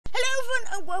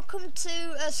everyone, and welcome to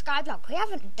Skyblock. We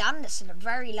haven't done this in a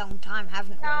very long time,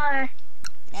 haven't we? No.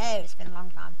 No, it's been a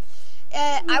long time.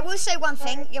 I will say one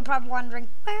thing. You're probably wondering,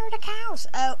 where are the cows?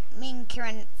 Oh, me and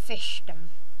Kieran fished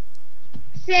them.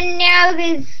 So now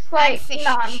there's like and fished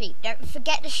none. sheep. Don't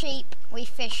forget the sheep. We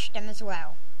fished them as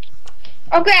well.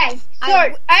 Okay, so are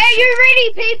you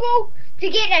ready, people, to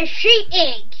get a sheep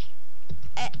egg?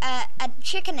 A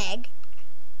chicken egg.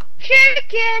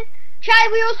 Chicken.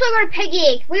 Charlie, we also got a pig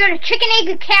egg. We got a chicken egg,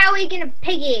 a cow egg, and a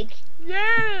pig egg.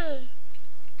 Yeah.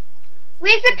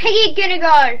 Where's the pig egg gonna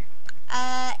go?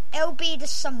 It'll be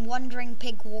just some wandering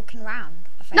pig walking around,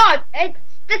 I think. No, it's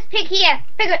this pig here.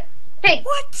 Pig.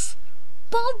 What?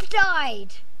 Bob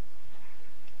died.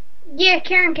 Yeah,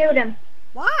 Karen killed him.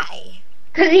 Why?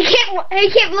 Because he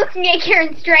kept looking at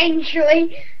Karen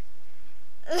strangely.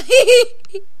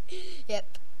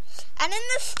 Yep. And in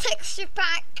this texture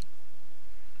pack,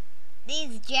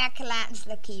 these jack-o'-lanterns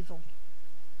look evil.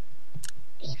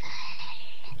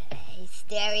 He's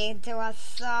staring into our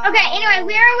soul. Okay, anyway,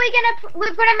 where are we gonna?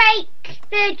 We're gonna make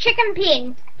the chicken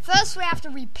pen. First, we have to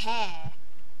repair.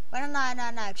 Well,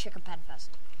 no, chicken pen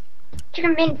first.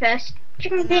 Chicken pen first.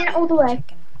 Chicken pen all the way.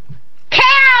 Chicken.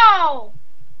 Cow!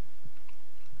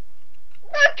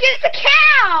 Look, it's a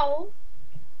cow!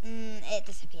 It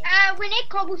disappeared. We need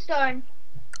cobblestone.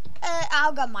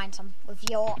 I'll go mine some with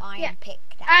your iron pick.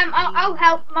 I'll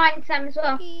help mine some as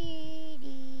well. Do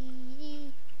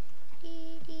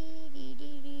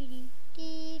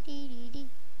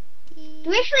Do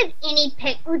we actually have any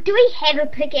pick? Or do we have a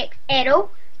pickaxe at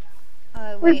all?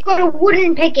 We've wait, got a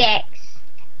wooden pickaxe.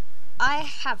 I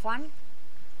have one.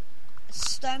 A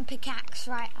stone pickaxe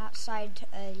right outside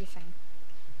your thing.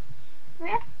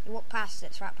 Where? You walk past it,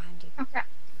 it's right behind you. Okay.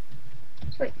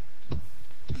 Sweet.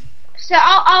 So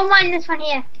I'll mine this one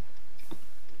here.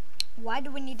 Why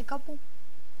do we need a couple?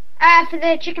 For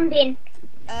the chicken pen.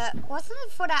 Wasn't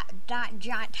it for that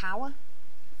giant tower?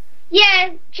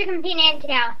 Yeah, chicken pen and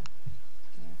tower.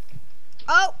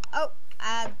 Oh,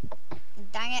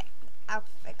 dang it. I'll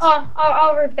fix it.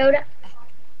 I'll rebuild it.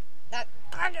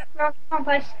 Wrong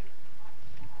place.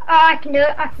 Oh, I can do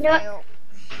it.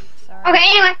 Sorry. Okay,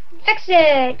 anyway, fix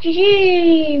it.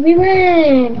 GG, we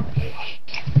win.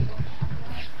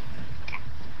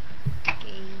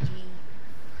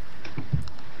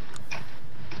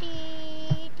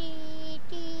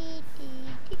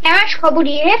 How much cobble do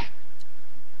you have?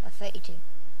 32.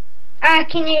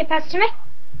 Can you pass it to me?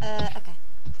 Okay.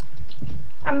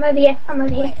 I'm over here.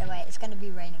 Wait, it's gonna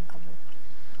be raining cobble.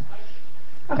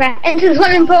 Okay, into the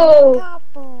swimming pool.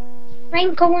 Cobble.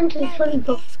 Rain cobble into the swimming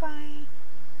pool.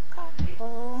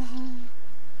 Cobble.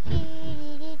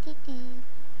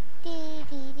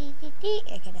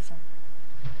 Okay, that's one.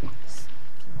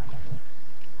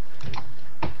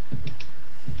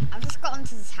 I've just got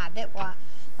into this habit where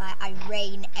like I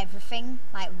rain everything,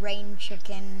 like rain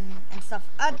chicken and stuff.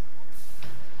 Okay,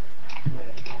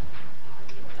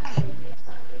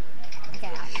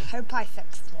 I hope I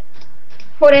fixed it.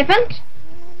 What happened?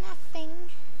 Nothing.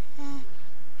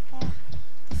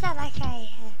 It's not like I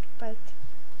broke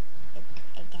it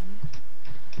again.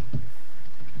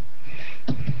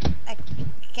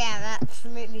 Okay, I'm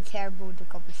absolutely terrible with the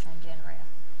cobblestone generator.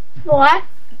 What?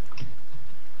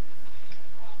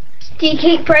 Do you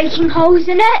keep breaking holes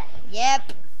in it?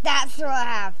 Yep, that's what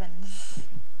happens.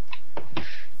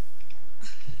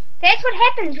 That's what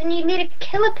happens when you let a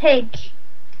killer pig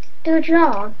do a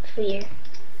job for you.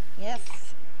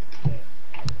 Yes.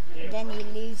 Then you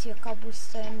lose your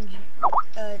cobblestone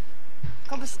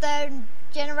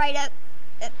generator.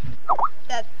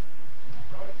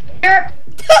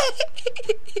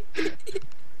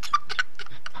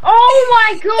 Oh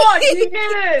my god, you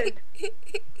noob!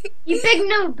 You big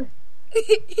noob!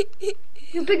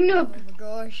 You big noob! Oh my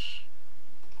gosh.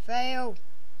 Fail.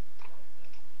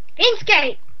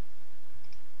 Escape!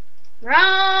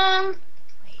 Wrong!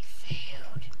 We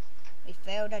failed. We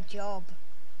failed our job.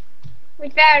 We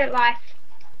failed at life.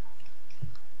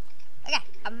 Okay,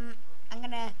 I'm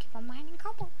gonna keep on mining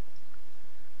cobble.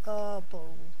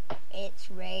 Cobble. It's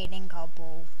raining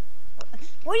cobble.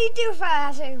 What do you do if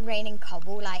I say raining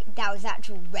cobble? Like that was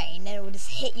actual rain, and it would just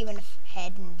hit you in the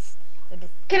head and it would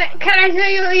just... Can I tell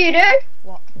you what you do?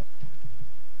 What?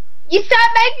 You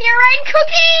start making your own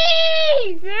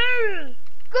cookies! Yeah.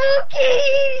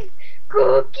 Cookies!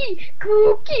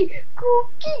 Cookie!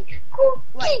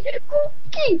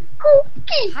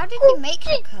 How did you make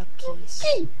your cookies?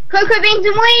 Cocoa beans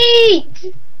and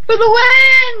wheat! For the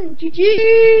win! GG!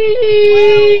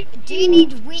 Well, do you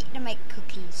need wheat to make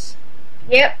cookies?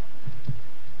 Yep.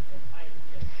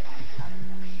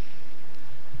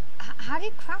 How do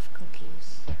you craft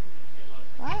cookies?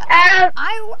 What?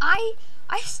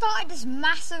 I started this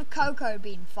massive cocoa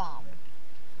bean farm.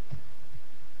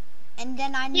 And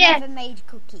then I never made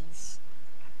cookies.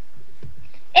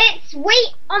 It's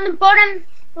wheat on the bottom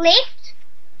left,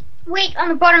 wheat on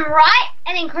the bottom right,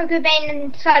 and then cocoa bean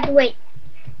inside the wheat.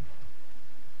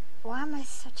 Why am I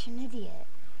such an idiot?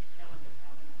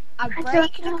 I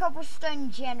break the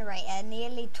cobblestone generator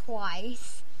nearly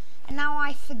twice, and now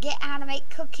I forget how to make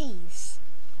cookies.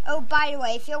 Oh, by the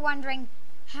way, if you're wondering,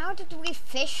 how did we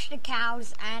fish the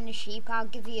cows and the sheep? I'll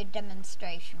give you a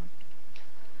demonstration.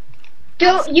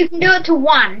 You can do it to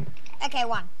 1. Okay,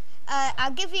 1.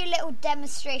 I'll give you a little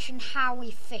demonstration how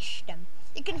we fish them.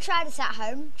 You can try this at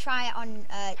home. Try it on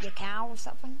your cow or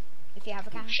something, if you have a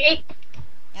cow. Sheep.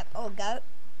 Yep, or goat.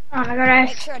 Oh my god.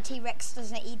 Make sure a T-Rex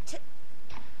doesn't eat it.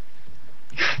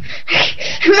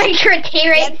 Make sure a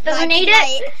T-Rex doesn't eat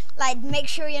it? Like, make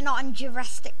sure you're not in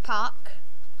Jurassic Park.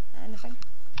 Anything.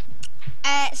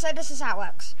 So this is how it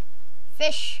works.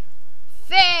 Fish.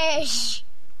 Fish!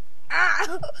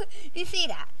 Ow! You see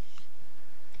that?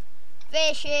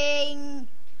 Fishing.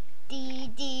 Dee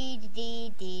dee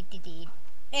dee dee dee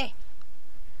dee.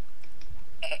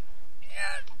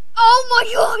 Oh my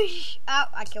gosh! Oh,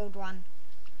 I killed one.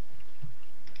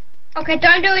 Okay,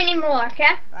 don't do it anymore,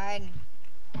 okay? Fine.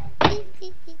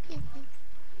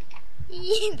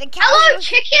 The Hello,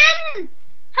 chicken!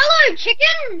 Hello,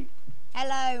 chicken!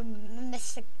 Hello,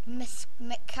 Miss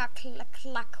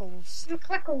McCluckles.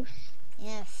 McCluckles.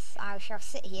 Yes, I shall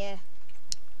sit here.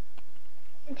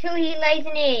 Until he lays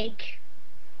an egg.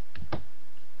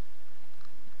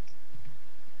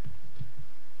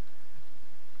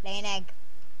 Lay an egg.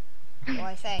 What do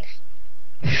I say?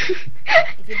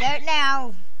 If you don't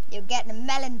now, you'll get the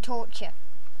melon torture.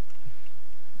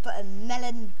 Put a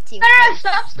melon to your face.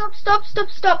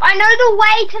 Stop. I know the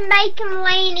way to make him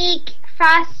lay an egg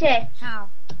faster. How?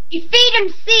 You feed him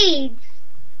seeds.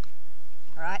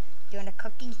 Alright, do you want a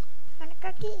cookie? Want a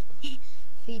cookie?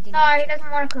 Feed him. No, he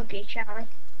doesn't want a cookie, Charlie.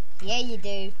 Yeah, you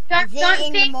do. Don't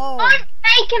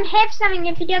make him have something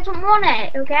if he doesn't want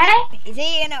it, okay? He's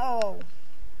eating it all.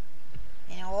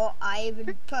 You know what? I even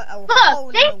put a hole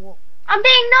in the wall. I'm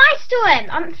being nice to him.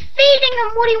 I'm feeding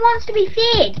him what he wants to be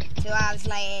fed. 2 hours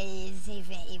later, he's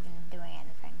even doing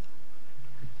anything.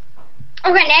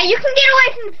 Okay, now you can get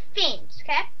away from the fence,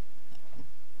 okay?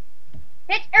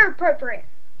 That's inappropriate.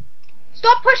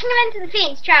 Stop pushing him into the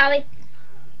fence, Charlie.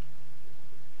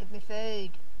 Give me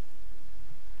food.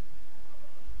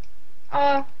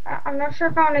 Oh, I'm not sure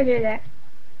if I want to do that.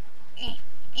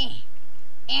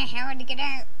 How to get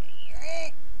out?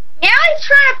 Now he's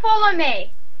trying to follow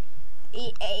me.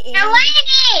 Now lay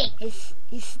an egg.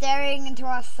 He's staring into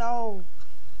our soul.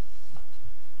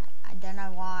 I don't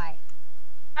know why.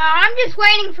 I'm just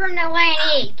waiting for him to lay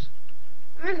an egg.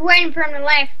 I'm just waiting for him to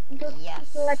lay yes.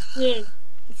 the egg.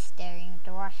 He's staring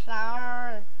into our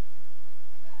soul.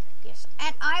 Yes,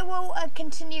 and I will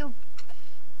continue.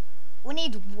 We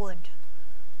need wood.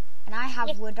 And I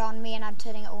have wood on me, and I'm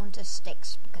turning it all into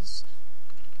sticks because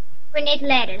we need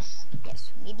ladders.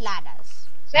 Yes, we need ladders.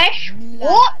 Fish?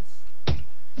 What?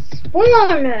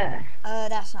 Spawner.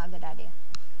 That's not a good idea.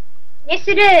 Yes,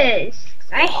 it is.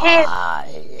 I have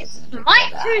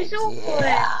microsoft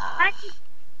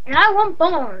and I want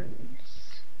bones.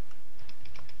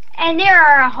 And there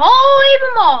are a whole heap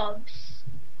of mobs.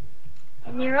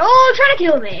 And they're all trying to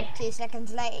kill me. 2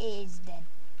 seconds later, he's dead.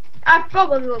 I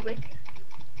probably will be.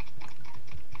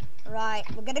 Right,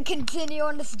 we're gonna continue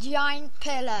on this giant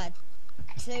pillar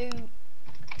to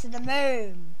the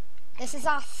moon. This is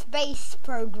our space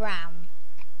program.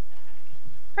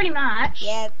 Pretty much.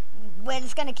 Yeah, we're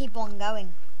just gonna keep on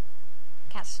going.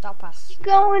 Can't stop us.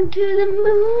 Going to the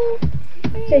moon.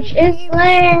 Such is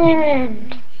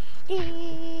land.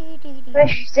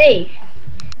 Let's see.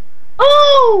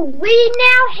 Oh, we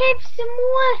now have some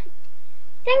more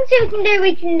things that we can do.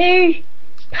 We can do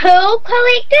pearl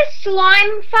collector,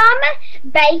 slime farmer,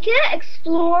 baker,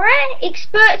 explorer,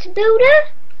 expert builder.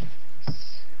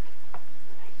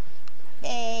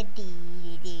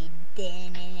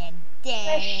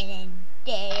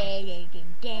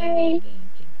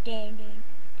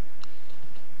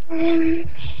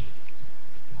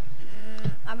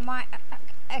 I might.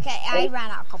 Okay, I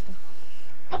ran out a couple.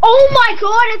 Oh my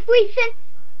god! If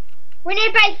we need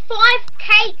to bake 5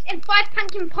 cakes and 5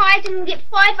 pumpkin pies, and we get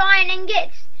 5 iron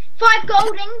ingots, 5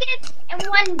 gold ingots, and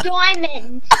 1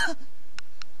 diamond.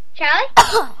 Charlie?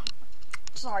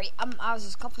 Sorry, I was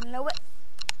just coughing a little bit.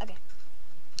 Okay,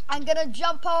 I'm gonna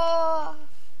jump off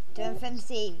to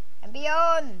infinity and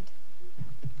beyond.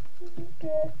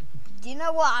 Do you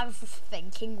know what I was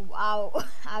thinking while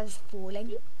I was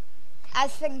falling? I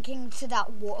was thinking to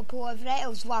that water pool over there, it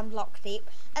was 1 block deep.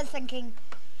 I was thinking,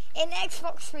 in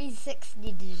Xbox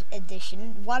 360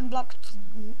 edition, 1 block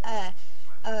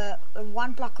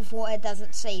of water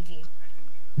doesn't save you.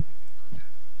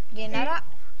 Do you know that?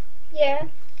 Yeah.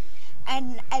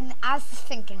 And I was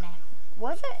thinking there,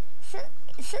 was it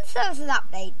since there was an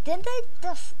update? Did they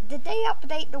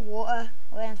update the water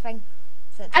or anything?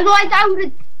 Otherwise, I would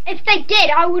have. If they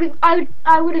did, I would have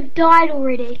died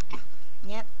already.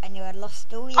 Yep, and you had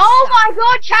lost all your Oh stuff. my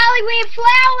God, Charlie, we have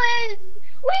flowers!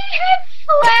 We have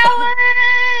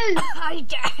flowers! I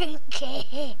don't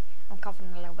care. I'm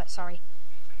coughing a little bit, sorry.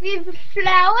 We have a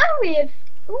flower, we have...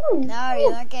 Ooh. No,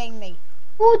 you're not getting me.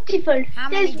 Beautiful. How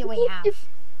many do we have?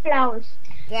 Flowers.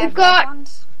 Do we have We've got red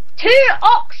ones? 2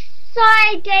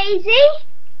 oxeye daisy,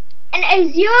 an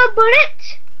azure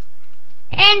bullet,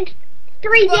 and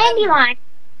 3 dandelion.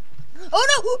 Oh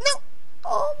no!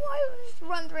 Oh, I was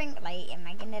wondering, like, am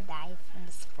I gonna die from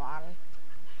the spiral?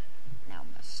 No,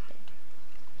 mustard.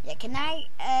 Yeah, can I,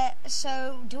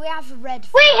 so, do we have a red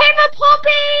flower? We have a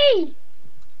poppy!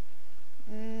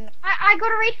 I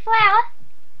got a red flower.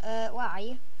 Where are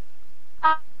you?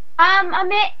 I'm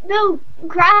at the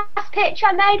grass patch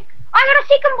I made. I got a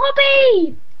second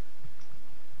poppy!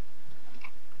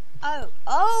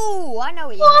 Oh, I know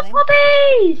what you're 4 doing.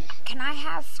 poppies! Can I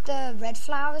have the red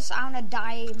flowers? I wanna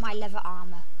dye my leather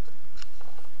armor.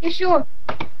 Yeah, sure.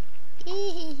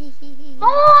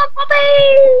 More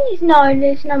poppies! No,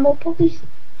 there's no more poppies.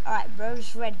 Alright,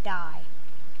 rose red dye.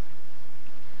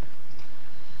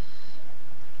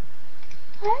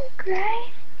 Okay.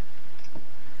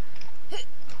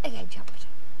 Okay, jump it.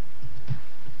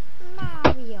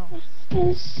 Mario.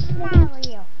 This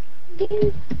Mario.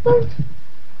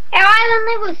 Our island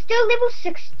level is still level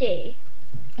 60.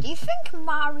 Do you think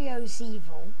Mario's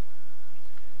evil?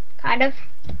 Kind of.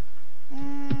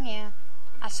 Yeah.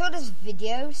 I saw this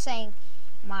video saying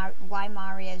why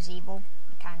Mario's evil.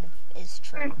 It kind of is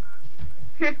true.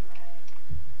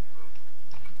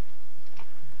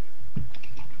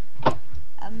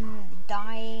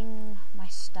 Dyeing my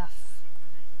stuff.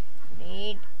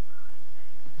 Red.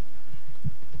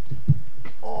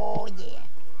 Oh yeah.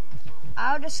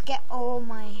 I'll just get all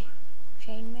my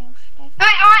chainmail stuff.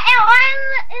 Our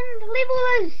island level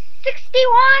is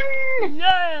 61.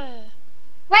 Yeah.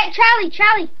 Wait, Charlie.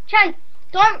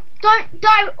 Don't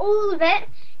dye all of it.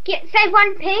 Save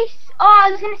 1 piece. Oh,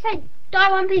 I was gonna say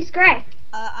dye 1 piece grey.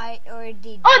 I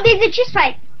already. Oh, there's a chest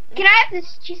plate. Can I have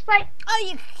this chest plate? Oh,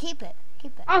 you can keep it.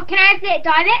 Keep it. Oh, can I have that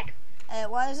dye back?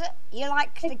 What is it? You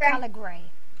like the grey. colour grey.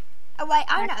 Oh wait,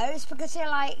 I know. It's because you're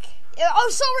like. Oh,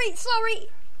 sorry.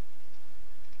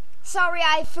 Sorry,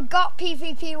 I forgot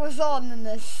PvP was on in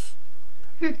this.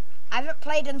 I haven't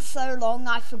played in so long.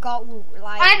 I forgot.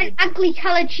 Like. I have an ugly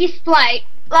coloured chest plate.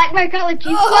 Like my coloured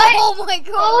chest plate. Oh my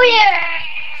god. Oh yeah.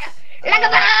 Look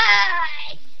at that.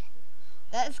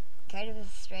 That's kind of a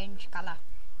strange colour.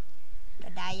 The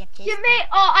dye your chest. Give me.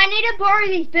 Oh, I need to borrow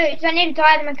these boots. I need to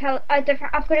dye them a colour.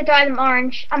 Different. I've got to dye them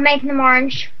orange. I'm making them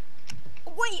orange.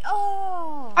 Wait.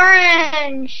 Oh.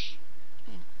 Orange.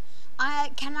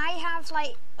 Can I have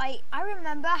like I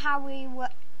remember how we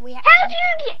had. How do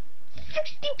you get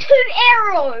 62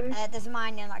 arrows? There's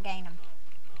mine. You're not getting them.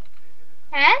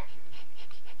 Huh?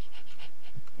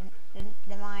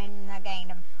 The mine. You're not getting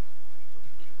them.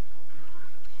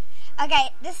 Okay,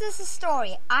 this is the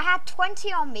story. I had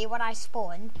 20 on me when I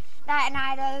spawned. That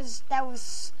night there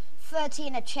was 30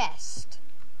 in a chest.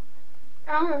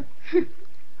 Oh.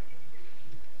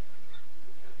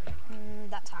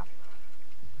 That's how.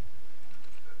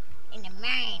 In the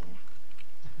mine.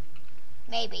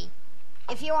 Maybe.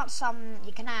 If you want some,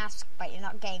 you can ask, but you're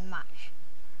not getting much.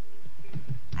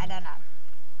 I don't know.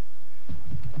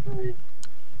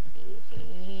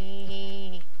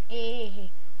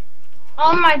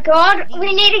 Oh my god,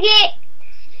 we need to get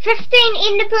 15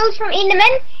 ender pearls from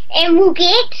Enderman, and we'll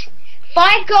get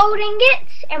 5 gold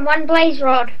ingots and 1 blaze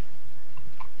rod.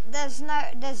 There's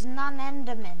none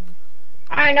Enderman.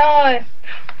 I know.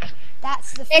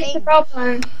 That's the That's thing. the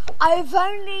problem. I've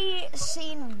only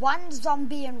seen 1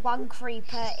 zombie and 1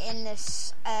 creeper in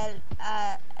this in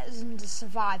the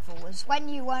survival. Was when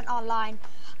you weren't online.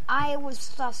 I was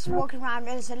just walking around.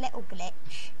 There was a little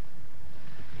glitch.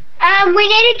 We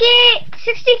need to get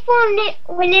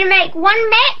 64. We need to make 1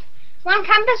 map, 1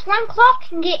 compass, 1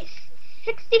 clock, and get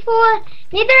 64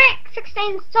 netherrack,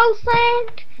 16 soul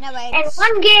sand, No wait. and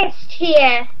 1 ghast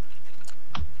here.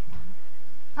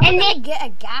 How and are we then- gonna get a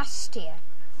gas here?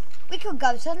 We could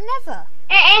go to the Nether.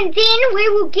 And then we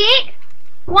will get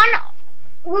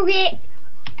we'll get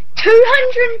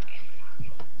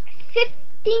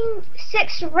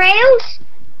 256 rails,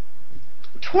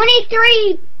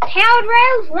 23 powered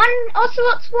rails, 1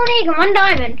 ocelot spawn egg, and 1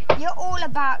 diamond. You're all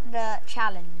about the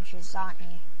challenges, aren't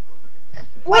you?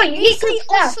 What, Wait, you you get good say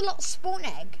stuff. ocelot spawn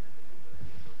egg?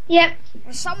 Yep.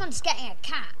 Well, someone's getting a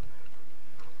cat.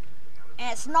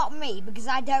 And it's not me, because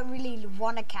I don't really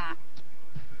want a cat.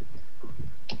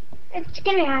 It's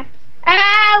gonna be hard.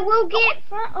 We'll get...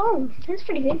 Oh, that's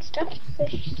pretty good stuff.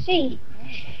 Let's see.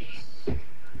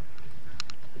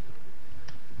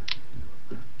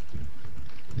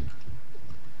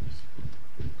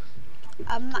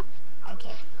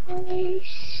 Okay.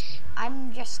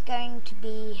 I'm just going to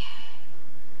be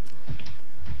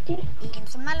eating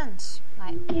some melons.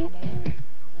 Like, I don't...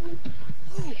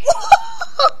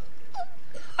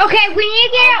 Okay, we need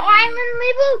to get our island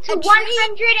level to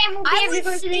 100 and we'll be able to I go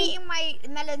was to the... eating my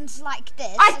melons like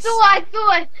this. I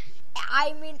thought.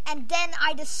 I mean, and then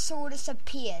I just saw this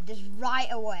appear, just right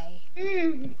away.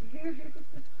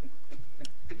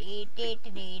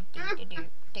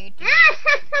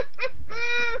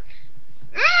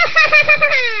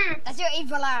 That's your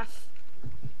evil laugh.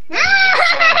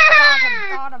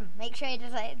 Got him. Make sure he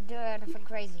doesn't do anything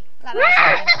crazy. Follow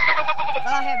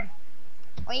him.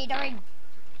 What are you doing?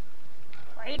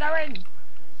 What are you doing?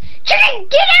 Chicken,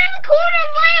 get out of the corner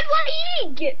and lay a bloody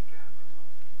egg!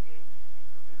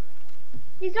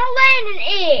 He's not laying an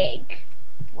egg.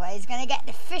 Well, he's gonna get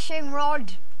the fishing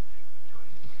rod.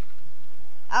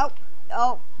 Oh,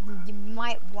 you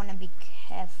might want to be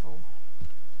careful.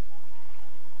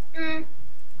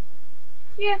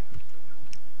 Yeah.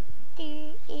 Do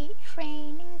you eat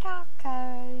raining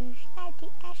tacos?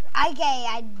 Okay,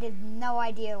 I did no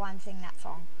idea one sing that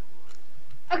song.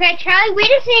 Okay, Charlie, we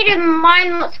just need to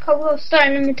mine lots of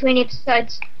cobblestone in between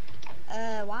episodes.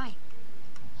 Why?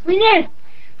 We need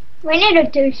to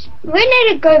do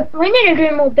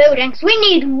more buildings. We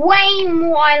need way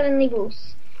more island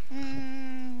levels.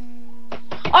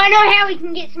 I know how we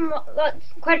can get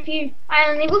quite a few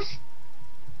island levels.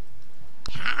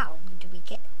 How do we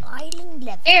get island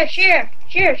levels? Share.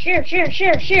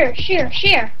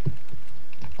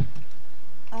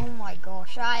 Oh my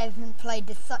gosh, I haven't played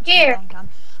this such a long time.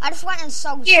 I just went and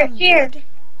sold some wood.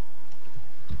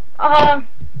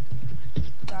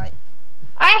 Sorry.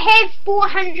 I have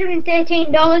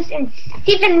 $413 and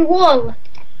 7 wool.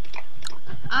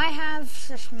 I have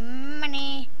this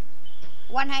many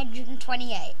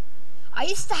 128. I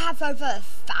used to have over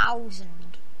 1,000.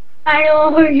 I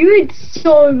know, you had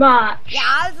so much. Yeah,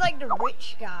 I was like the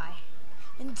rich guy.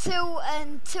 Until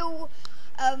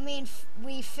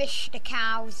we fished the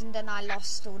cows and then I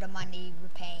lost all the money we're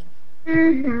paying.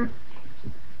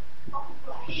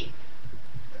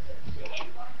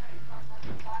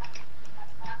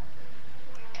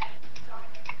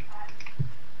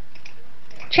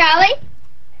 Charlie?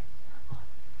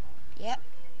 Yep.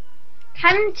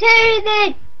 Come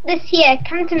to this here.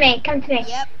 Come to me.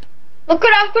 Yep. Look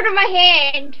what I've got in my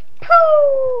hand.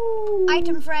 Pooh!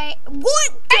 Item frame.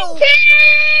 What the?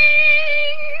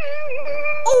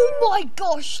 Oh my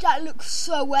gosh, that looks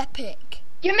so epic.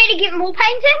 Do you want me to get more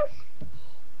paintings?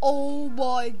 Oh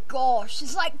my gosh,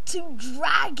 it's like 2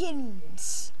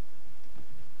 dragons.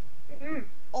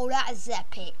 Oh, that is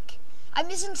epic. I'm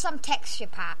using some texture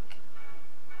pack.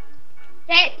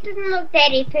 That doesn't look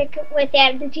that epic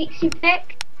without the texture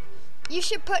pack. You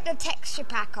should put the texture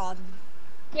pack on.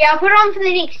 Yeah, I'll put it on for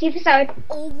the next episode.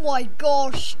 Oh my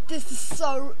gosh, this is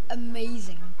so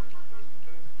amazing.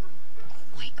 Oh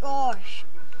my gosh.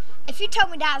 If you tell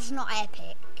me that's not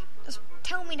epic, just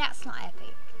tell me that's not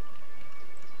epic.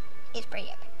 It's pretty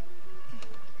epic.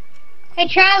 Hey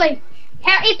Charlie,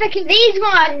 how epic are these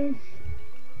ones?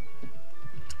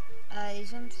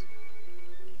 These ones?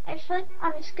 Actually,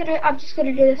 I'm just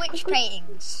gonna do this. Which quickly.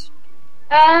 paintings?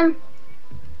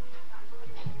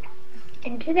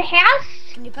 Into the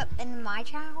house. Can you put in my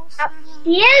house?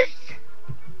 Upstairs.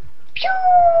 Pew!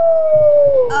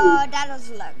 Oh, that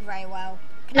doesn't look very well.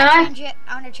 Can I change it?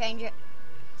 I want to change it.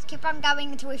 Let's keep on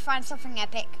going until we find something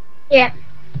epic. Yeah.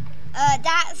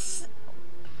 That's...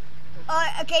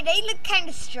 okay, they look kind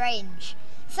of strange.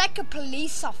 It's like a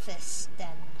police office,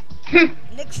 then. It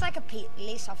looks like a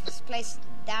police office. Place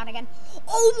down again.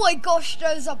 Oh my gosh,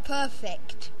 those are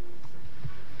perfect.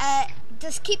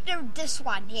 Just keep this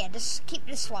one here. Just keep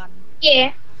this one.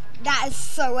 Yeah. That is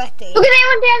so epic. Look at that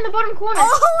one down the bottom corner.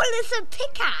 Oh, it's a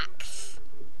pickaxe.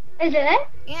 Is it?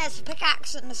 Yeah, it's a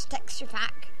pickaxe in this texture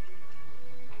pack.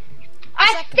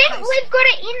 I think we've got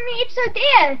it in the episode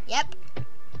there. Yep.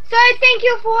 So thank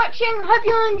you for watching. Hope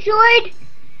you enjoyed.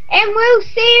 And we'll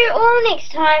see you all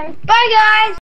next time. Bye guys.